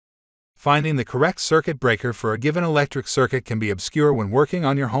Finding the correct circuit breaker for a given electric circuit can be obscure when working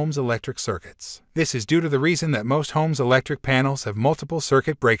on your home's electric circuits. This is due to the reason that most homes' electric panels have multiple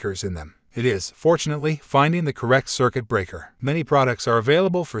circuit breakers in them. It is, fortunately, finding the correct circuit breaker. Many products are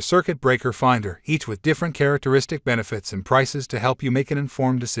available for Circuit Breaker Finder, each with different characteristic benefits and prices to help you make an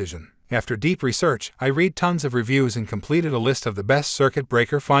informed decision. After deep research, I read tons of reviews and completed a list of the best Circuit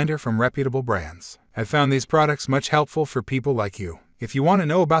Breaker Finder from reputable brands. I found these products much helpful for people like you. If you want to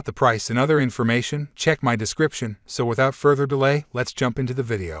know about the price and other information, check my description. So without further delay, let's jump into the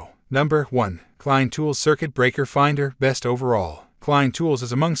video. Number 1. Klein Tools Circuit Breaker Finder, Best Overall. Klein Tools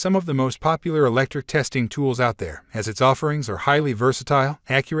is among some of the most popular electric testing tools out there, as its offerings are highly versatile,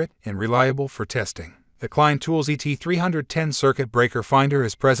 accurate, and reliable for testing. The Klein Tools ET310 Circuit Breaker Finder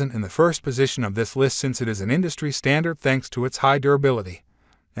is present in the first position of this list since it is an industry standard thanks to its high durability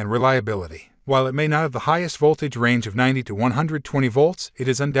and reliability. While it may not have the highest voltage range of 90 to 120 volts, it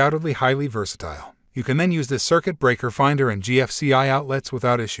is undoubtedly highly versatile. You can then use this circuit breaker finder in GFCI outlets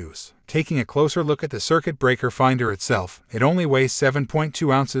without issues. Taking a closer look at the circuit breaker finder itself, it only weighs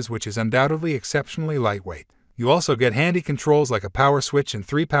 7.2 ounces, which is undoubtedly exceptionally lightweight. You also get handy controls like a power switch and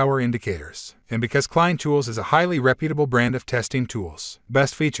 3 power indicators. And because Klein Tools is a highly reputable brand of testing tools.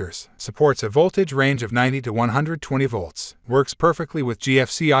 Best features: supports a voltage range of 90 to 120 volts, works perfectly with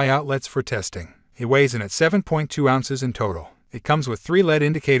GFCI outlets for testing. It weighs in at 7.2 ounces in total. It comes with 3 LED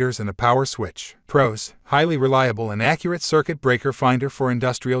indicators and a power switch. Pros: highly reliable and accurate circuit breaker finder for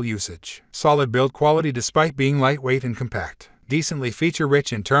industrial usage. Solid build quality despite being lightweight and compact. Decently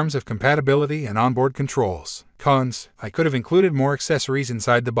feature-rich in terms of compatibility and onboard controls. Cons: I could have included more accessories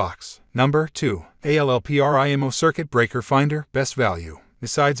inside the box. Number 2. AllPrimo Circuit Breaker Finder, Best Value.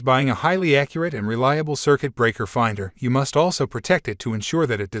 Besides buying a highly accurate and reliable circuit breaker finder, you must also protect it to ensure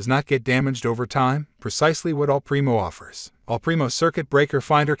that it does not get damaged over time, precisely what AllPrimo offers. AllPrimo's circuit breaker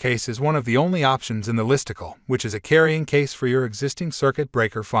finder case is one of the only options in the listicle, which is a carrying case for your existing circuit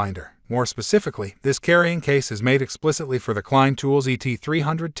breaker finder. More specifically, this carrying case is made explicitly for the Klein Tools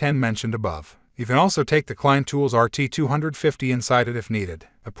ET310 mentioned above. You can also take the Klein Tools RT250 inside it if needed.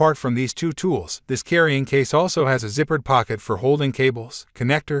 Apart from these two tools, this carrying case also has a zippered pocket for holding cables,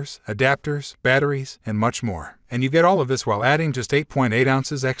 connectors, adapters, batteries, and much more. And you get all of this while adding just 8.8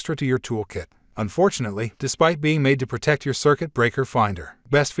 ounces extra to your toolkit. Unfortunately, despite being made to protect your circuit breaker finder.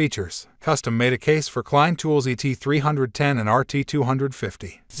 Best features: custom made a case for Klein Tools ET310 and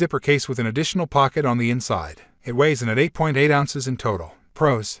RT250. Zipper case with an additional pocket on the inside. It weighs in at 8.8 ounces in total.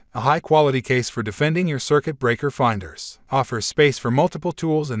 Pros: a high-quality case for defending your circuit breaker finders. Offers space for multiple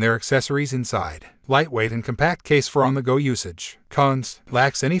tools and their accessories inside. Lightweight and compact case for on-the-go usage. Cons: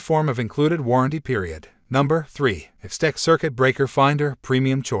 lacks any form of included warranty period. Number 3. Extec Circuit Breaker Finder,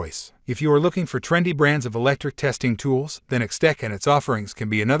 Premium Choice. If you are looking for trendy brands of electric testing tools, then Extec and its offerings can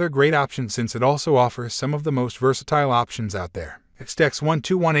be another great option since it also offers some of the most versatile options out there. Extec's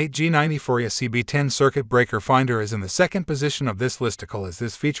 1218G94CB10 Circuit Breaker Finder is in the second position of this listicle as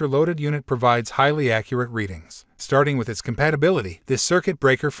this feature-loaded unit provides highly accurate readings. Starting with its compatibility, this circuit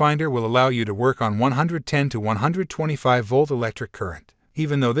breaker finder will allow you to work on 110 to 125 volt electric current.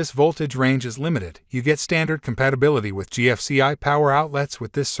 Even though this voltage range is limited, you get standard compatibility with GFCI power outlets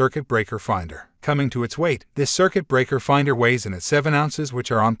with this circuit breaker finder. Coming to its weight, this circuit breaker finder weighs in at 7 ounces, which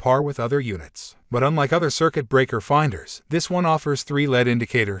are on par with other units. But unlike other circuit breaker finders, this one offers 3 LED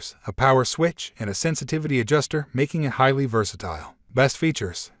indicators, a power switch, and a sensitivity adjuster, making it highly versatile. Best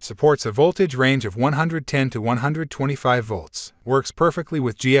features: supports a voltage range of 110 to 125 volts. Works perfectly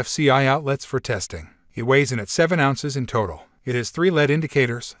with GFCI outlets for testing. It weighs in at 7 ounces in total. It has 3 LED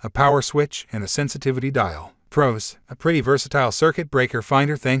indicators, a power switch, and a sensitivity dial. Pros: a pretty versatile circuit breaker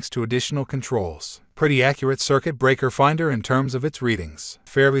finder thanks to additional controls. Pretty accurate circuit breaker finder in terms of its readings.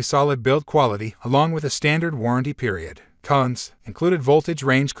 Fairly solid build quality, along with a standard warranty period. Cons: included voltage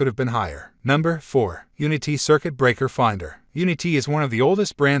range could have been higher. Number 4. Unity Circuit Breaker Finder. Unity is one of the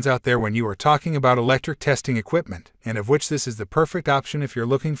oldest brands out there when you are talking about electric testing equipment, and of which this is the perfect option if you're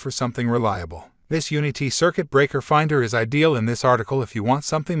looking for something reliable. This Unity Circuit Breaker Finder is ideal in this article if you want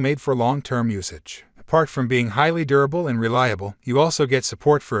something made for long-term usage. Apart from being highly durable and reliable, you also get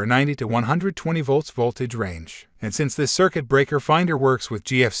support for a 90 to 120 volts voltage range. And since this circuit breaker finder works with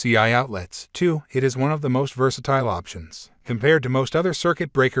GFCI outlets, too, it is one of the most versatile options. Compared to most other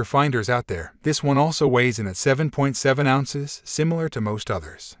circuit breaker finders out there, this one also weighs in at 7.7 ounces, similar to most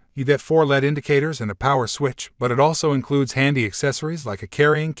others. You get 4 LED indicators and a power switch, but it also includes handy accessories like a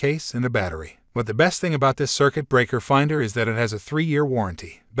carrying case and a battery. But the best thing about this circuit breaker finder is that it has a 3-year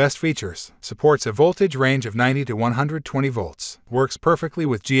warranty. Best features: supports a voltage range of 90 to 120 volts. Works perfectly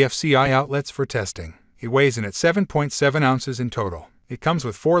with GFCI outlets for testing. It weighs in at 7.7 ounces in total. It comes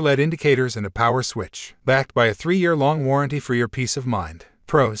with 4 LED indicators and a power switch, backed by a 3-year-long warranty for your peace of mind.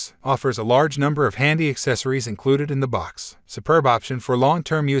 Pros: offers a large number of handy accessories included in the box. Superb option for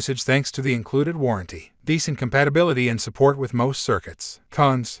long-term usage thanks to the included warranty. Decent compatibility and support with most circuits.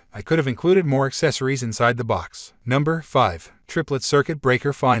 Cons: I could have included more accessories inside the box. Number 5. Triplet Circuit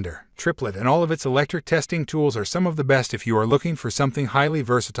Breaker Finder. Triplet and all of its electric testing tools are some of the best if you are looking for something highly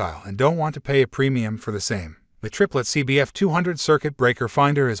versatile and don't want to pay a premium for the same. The Triplet CBF 200 Circuit Breaker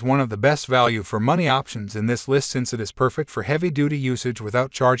Finder is one of the best value for money options in this list since it is perfect for heavy-duty usage without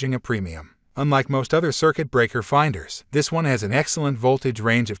charging a premium. Unlike most other circuit breaker finders, this one has an excellent voltage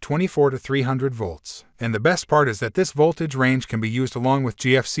range of 24 to 300 volts. And the best part is that this voltage range can be used along with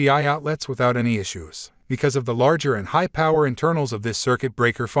GFCI outlets without any issues. Because of the larger and high-power internals of this circuit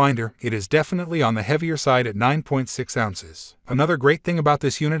breaker finder, it is definitely on the heavier side at 9.6 ounces. Another great thing about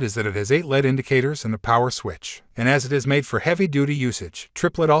this unit is that it has 8 LED indicators and a power switch. And as it is made for heavy-duty usage,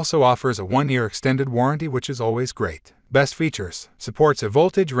 Triplet also offers a 1-year extended warranty, which is always great. Best features: supports a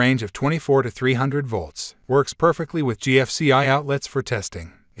voltage range of 24 to 300 volts, works perfectly with GFCI outlets for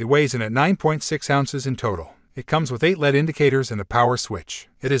testing. It weighs in at 9.6 ounces in total. It comes with 8 LED indicators and a power switch.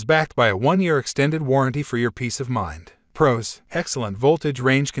 It is backed by a 1-year extended warranty for your peace of mind. Pros: excellent voltage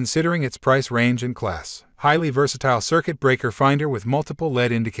range considering its price range and class. Highly versatile circuit breaker finder with multiple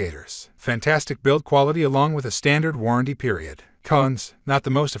LED indicators. Fantastic build quality along with a standard warranty period. Cons: not the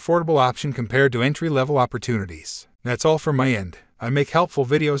most affordable option compared to entry-level opportunities. That's all from my end. I make helpful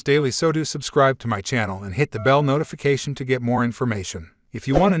videos daily, so do subscribe to my channel and hit the bell notification to get more information. If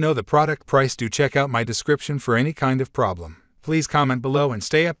you want to know the product price, do check out my description for any kind of problem. Please comment below and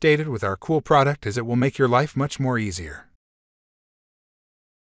stay updated with our cool product, as it will make your life much more easier.